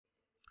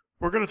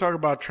We're going to talk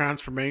about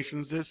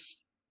transformations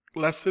this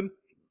lesson.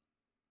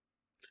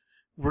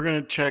 We're going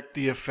to check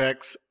the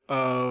effects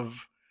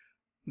of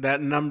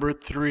that number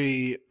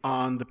 3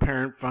 on the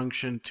parent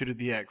function 2 to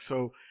the x.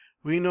 So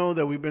we know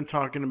that we've been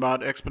talking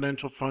about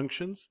exponential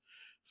functions.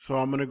 So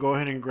I'm going to go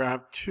ahead and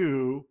graph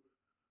 2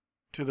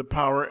 to the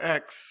power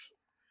x.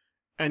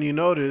 And you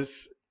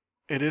notice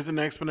it is an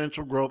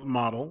exponential growth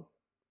model.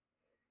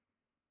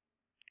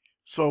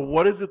 So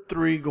what is the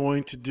 3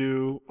 going to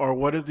do, or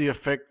what is the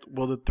effect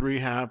will the 3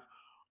 have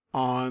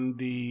on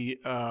the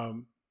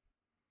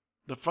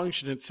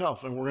function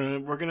itself? And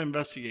we're gonna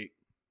investigate.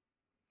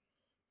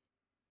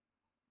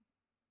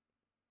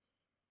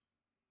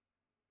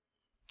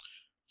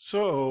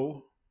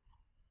 So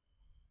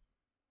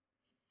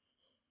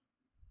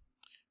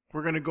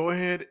we're gonna go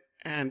ahead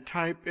and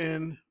type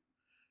in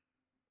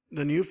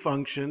the new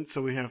function.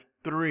 So we have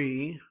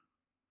 3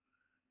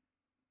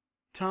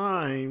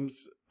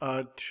 times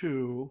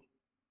 2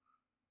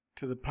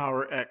 to the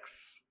power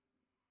x.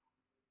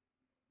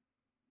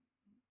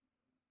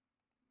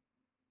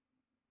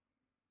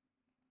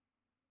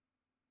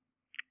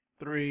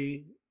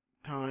 Three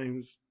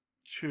times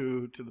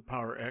 2 to the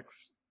power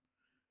x.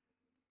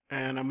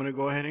 And I'm going to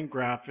go ahead and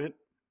graph it.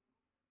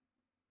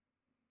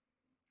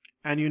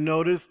 And you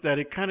notice that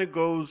it kind of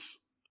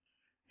goes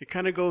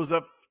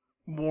up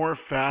more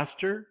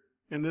faster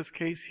in this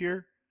case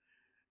here.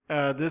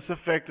 This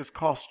effect is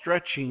called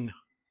stretching.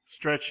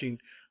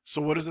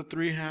 So what does the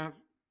 3 have?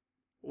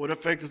 What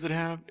effect does it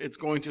have? It's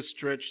going to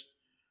stretch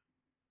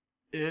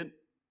it.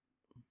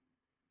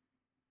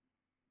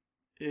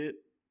 It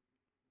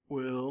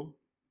will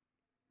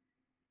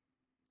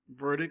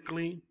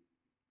vertically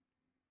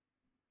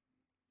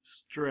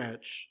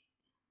stretch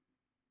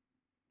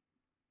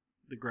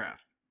the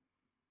graph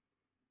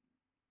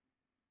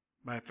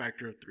by a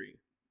factor of 3.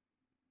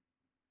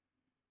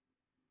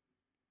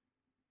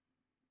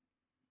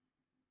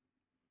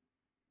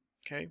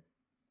 Okay.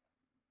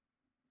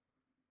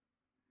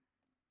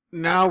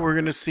 Now we're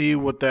going to see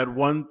what that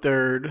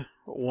 1/3,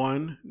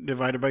 1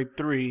 divided by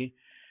 3,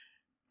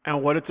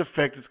 and what its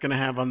effect it's going to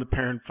have on the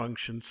parent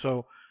function.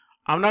 So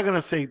I'm not going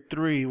to say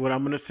 3. What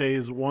I'm going to say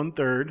is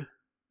 1/3.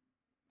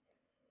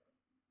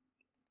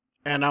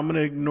 And I'm going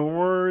to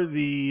ignore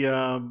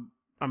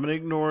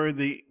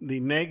the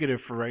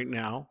negative for right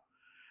now.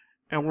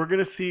 And we're going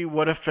to see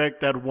what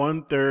effect that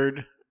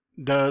 1/3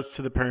 does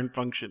to the parent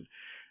function.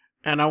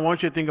 And I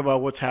want you to think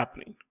about what's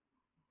happening.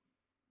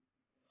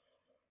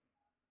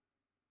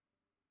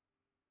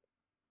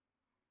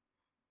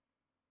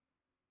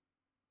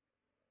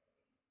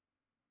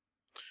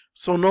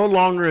 So no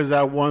longer is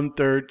that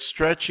 1/3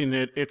 stretching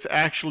it, it's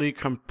actually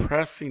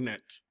compressing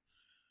it.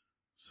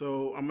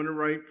 So I'm going to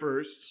write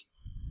first.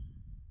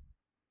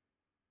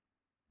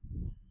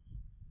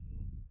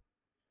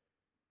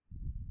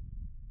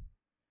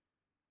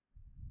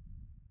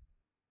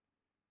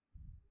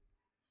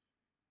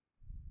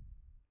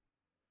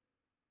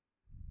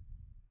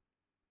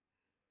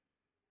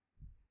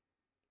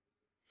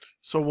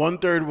 So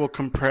 1/3 will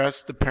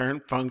compress the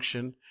parent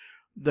function.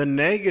 The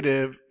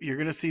negative, you're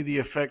going to see the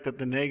effect that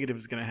the negative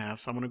is going to have.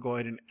 So I'm going to go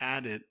ahead and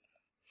add it.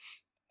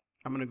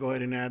 I'm going to go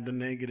ahead and add the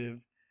negative.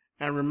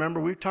 And remember,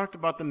 we've talked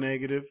about the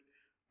negative.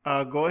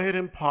 Go ahead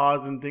and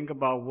pause and think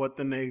about what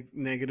the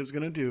negative is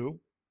going to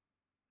do.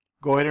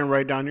 Go ahead and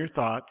write down your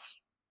thoughts.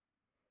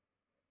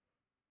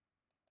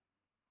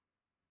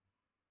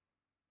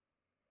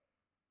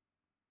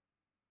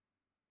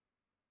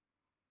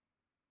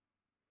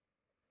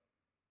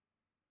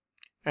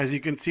 As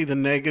you can see, the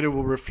negative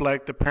will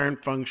reflect the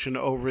parent function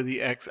over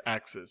the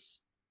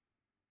x-axis.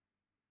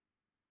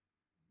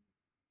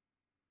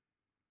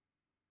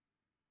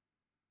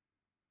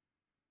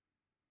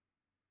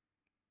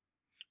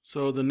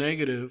 So the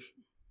negative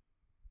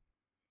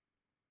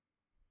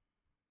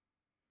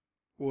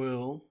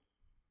will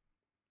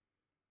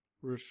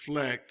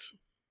reflect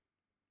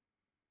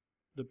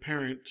the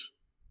parent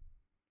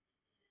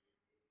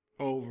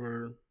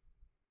over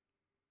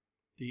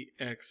the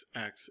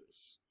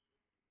x-axis.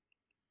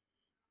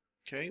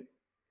 Okay.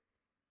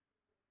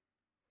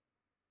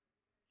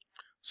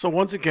 So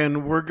once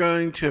again, we're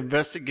going to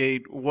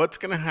investigate what's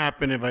going to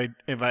happen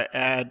if I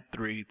add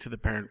 3 to the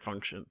parent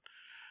function.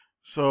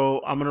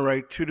 So I'm going to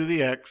write 2 to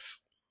the x.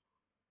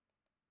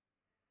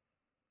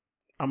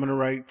 I'm going to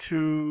write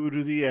 2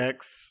 to the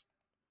x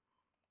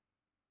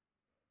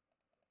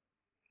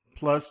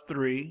plus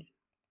 3.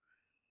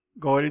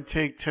 Go ahead and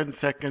take 10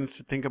 seconds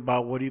to think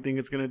about what do you think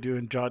it's going to do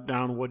and jot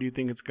down what do you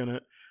think it's going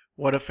to,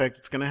 what effect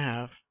it's going to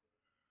have.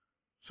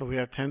 So we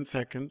have 10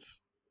 seconds.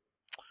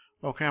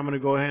 Okay, I'm going to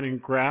go ahead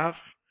and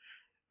graph.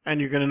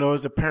 And you're going to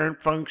notice the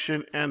parent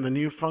function and the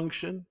new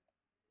function.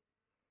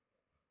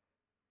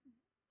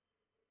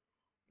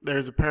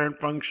 There's a parent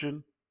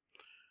function.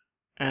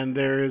 And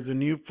there is a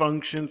new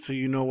function, so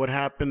you know what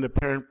happened. The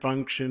parent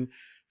function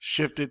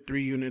shifted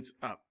 3 units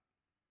up.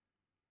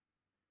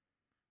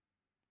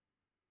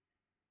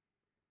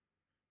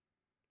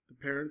 The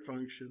parent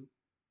function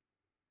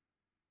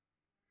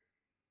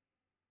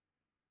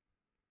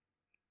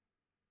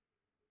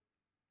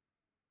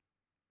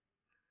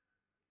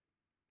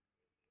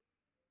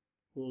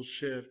will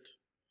shift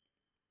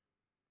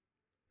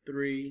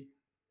 3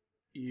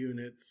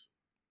 units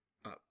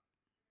up.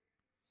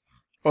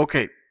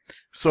 Okay,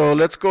 so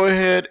let's go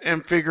ahead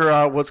and figure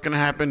out what's going to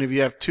happen if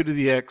you have 2 to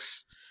the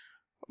x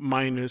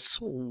minus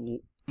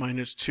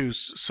 2.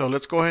 So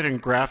let's go ahead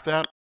and graph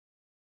that.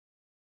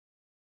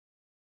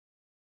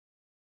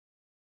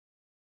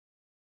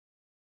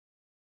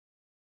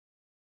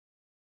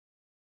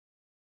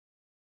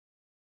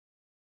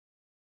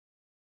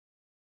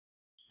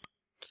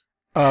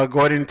 Go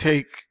ahead and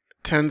take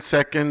 10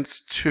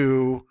 seconds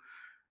to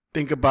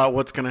think about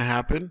what's going to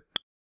happen.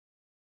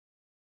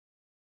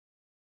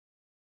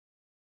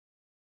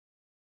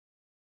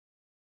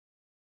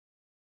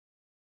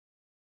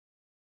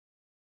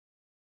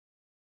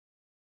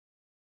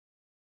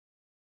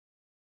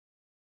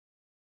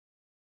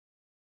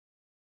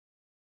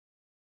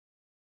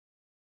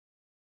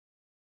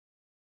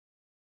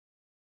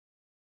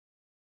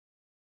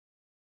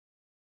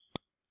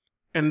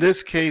 In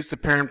this case, the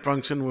parent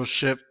function will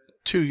shift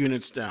 2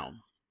 units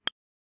down.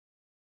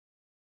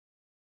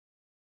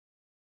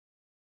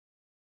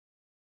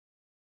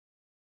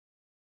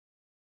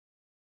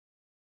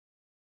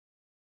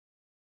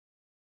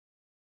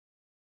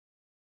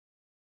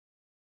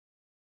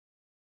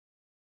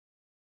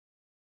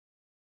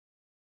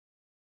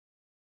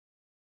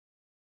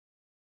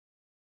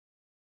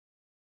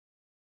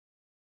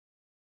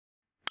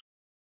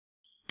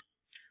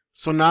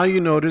 So now you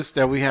notice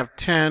that we have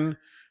 10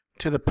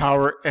 to the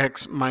power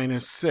x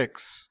minus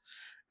 6.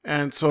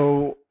 And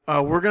so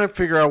we're going to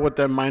figure out what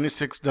that minus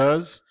 6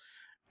 does.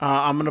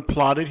 I'm going to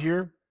plot it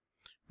here.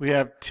 We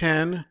have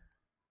 10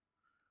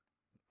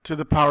 to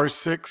the power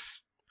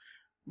 6,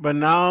 but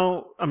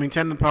now, 10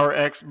 to the power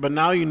x, but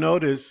now you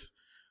notice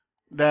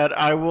that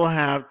I will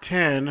have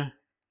 10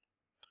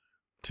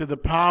 to the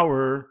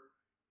power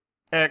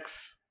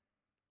x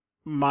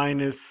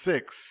minus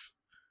 6.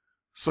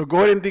 So go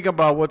ahead and think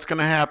about what's going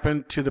to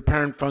happen to the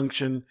parent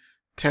function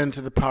 10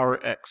 to the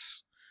power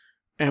x.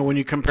 And when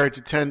you compare it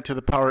to 10 to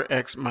the power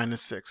x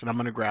minus 6, and I'm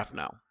going to graph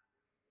now.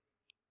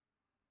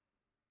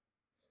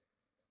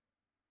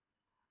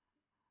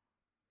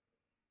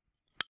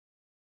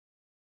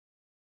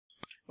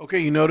 Okay,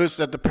 you notice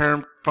that the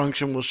parent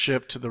function will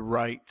shift to the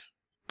right.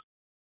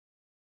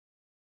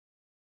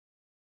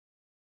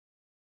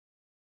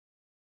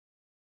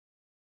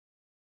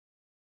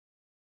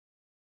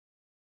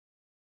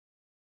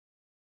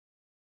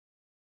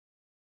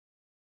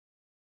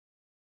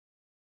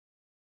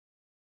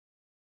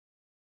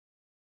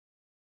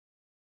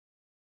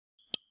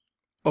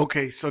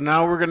 Okay, so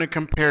now we're going to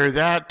compare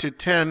that to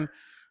 10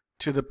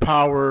 to the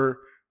power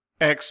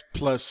x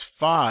plus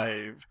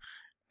 5.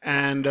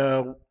 And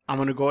I'm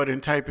going to go ahead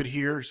and type it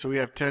here. So we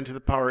have 10 to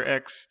the power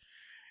x,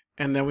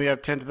 and then we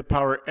have 10 to the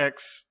power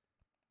x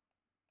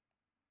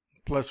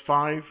plus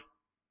 5.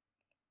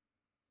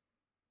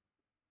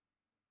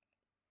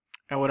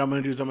 And what I'm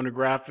going to do is I'm going to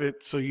graph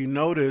it. So you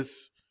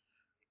notice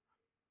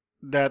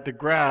that the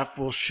graph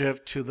will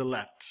shift to the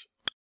left.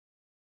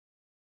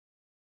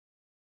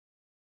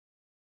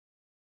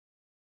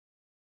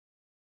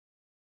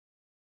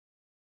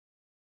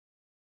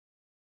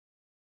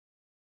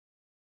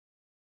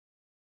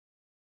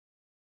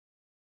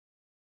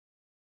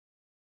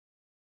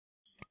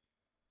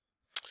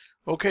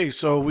 Okay,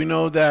 so we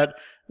know that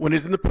when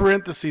it's in the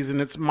parentheses and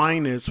it's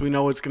minus, we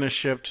know it's going to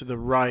shift to the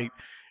right.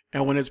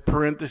 And when it's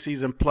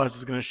parentheses and plus,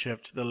 it's going to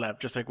shift to the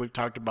left, just like we've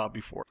talked about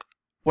before.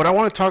 What I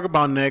want to talk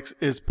about next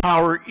is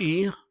power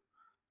e.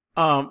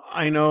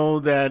 I know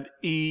that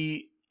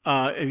e,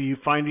 if you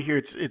find it here,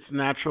 it's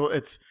natural.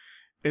 It's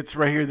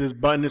right here. This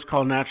button is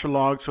called natural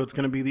log, so it's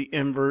going to be the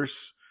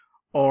inverse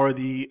or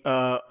the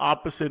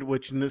opposite,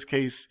 which in this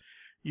case,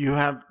 you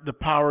have the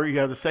power, you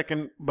have the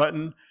second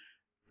button,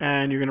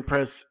 and you're going to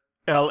press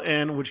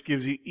ln, which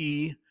gives you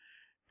e.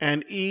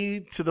 And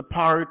e to the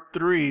power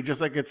 3, just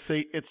like it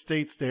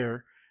states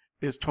there,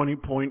 is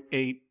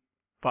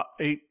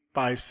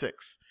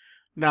 20.856.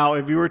 Now,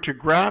 if you were to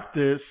graph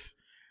this,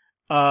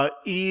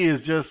 e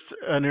is just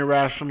an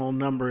irrational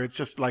number. It's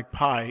just like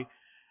pi.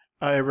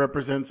 It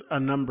represents a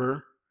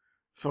number.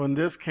 So in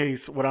this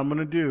case, what I'm going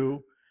to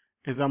do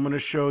is I'm going to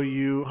show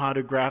you how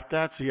to graph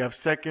that. So you have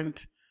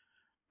second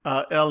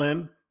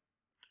ln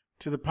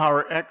to the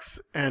power x,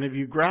 and if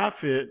you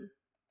graph it,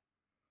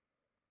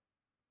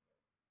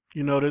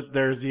 you notice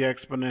there's the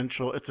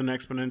exponential. It's an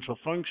exponential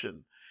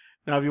function.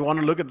 Now, if you want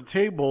to look at the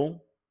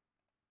table,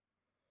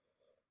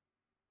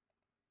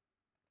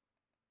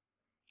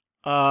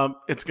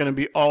 it's going to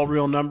be all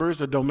real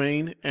numbers, a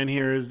domain, and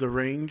here is the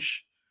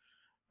range.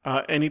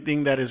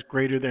 Anything that is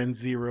greater than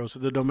 0. So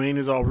the domain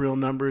is all real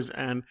numbers,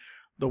 and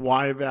the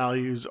y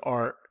values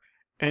are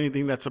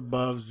anything that's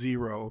above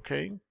 0,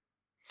 okay?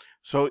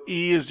 So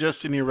e is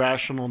just an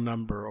irrational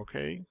number,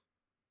 okay?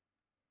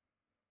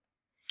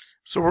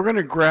 So we're going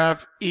to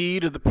graph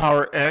e to the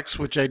power x,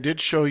 which I did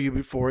show you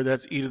before.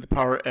 That's e to the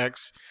power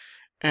x.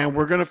 And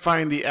we're going to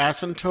find the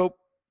asymptote,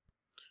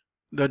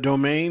 the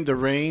domain, the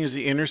range,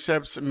 the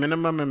intercepts,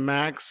 minimum and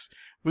max.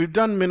 We've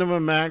done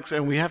minimum, max,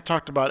 and we have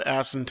talked about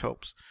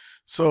asymptotes.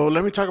 So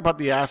let me talk about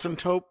the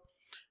asymptote.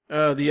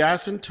 The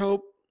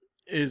asymptote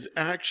is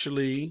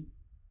actually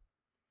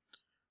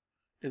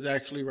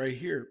right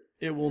here.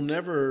 It will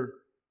never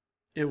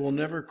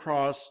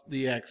cross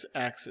the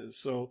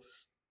x-axis. So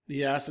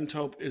the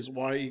asymptote is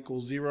y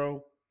equals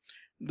 0.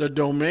 The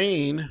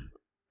domain,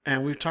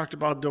 and we've talked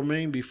about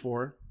domain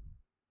before,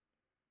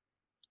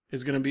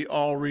 is going to be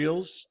all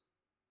reals,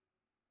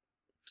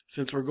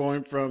 since we're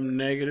going from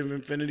negative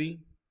infinity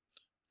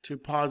to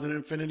positive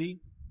infinity.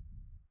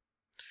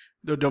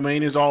 The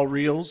domain is all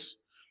reals.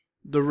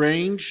 The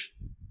range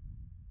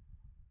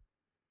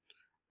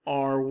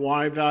are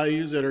y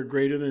values that are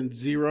greater than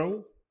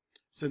 0,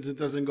 since it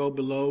doesn't go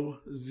below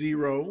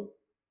 0.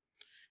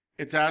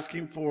 It's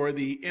asking for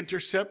the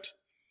intercept.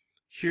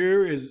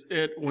 Here is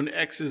it when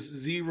x is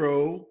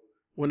 0.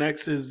 When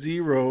x is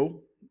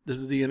 0, this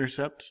is the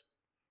intercept.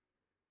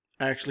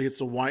 Actually, it's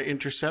the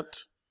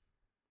y-intercept.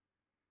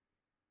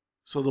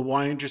 So the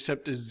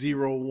y-intercept is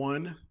 0,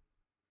 1.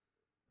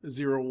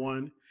 0,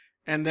 1.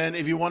 And then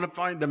if you want to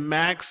find the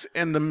max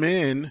and the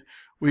min,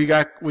 we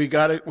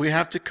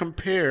have to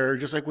compare,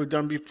 just like we've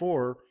done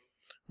before.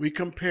 We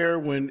compare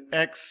when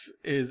x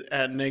is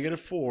at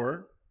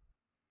 -4,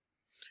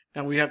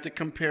 and we have to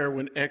compare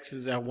when x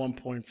is at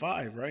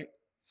 1.5, right?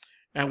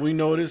 And we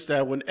notice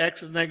that when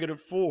x is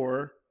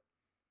 -4,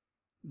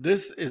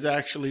 this is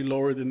actually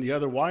lower than the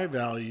other y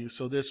value.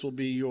 So this will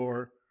be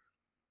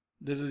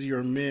this is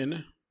your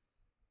min,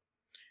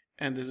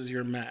 and this is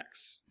your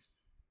max.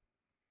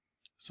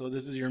 So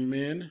this is your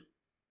min,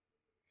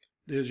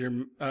 there's your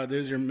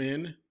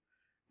min,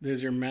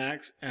 there's your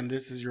max, and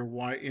this is your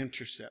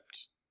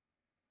y-intercept.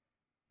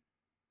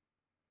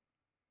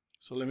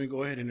 So let me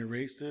go ahead and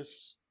erase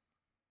this.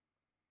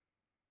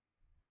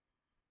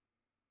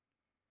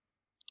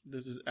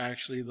 This is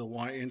actually the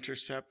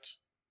y-intercept.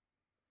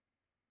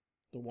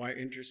 The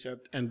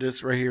y-intercept, and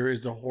this right here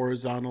is a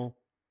horizontal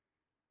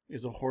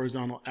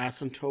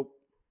asymptote.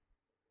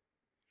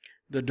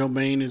 The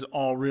domain is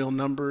all real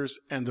numbers,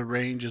 and the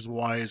range is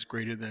y is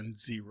greater than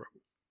 0.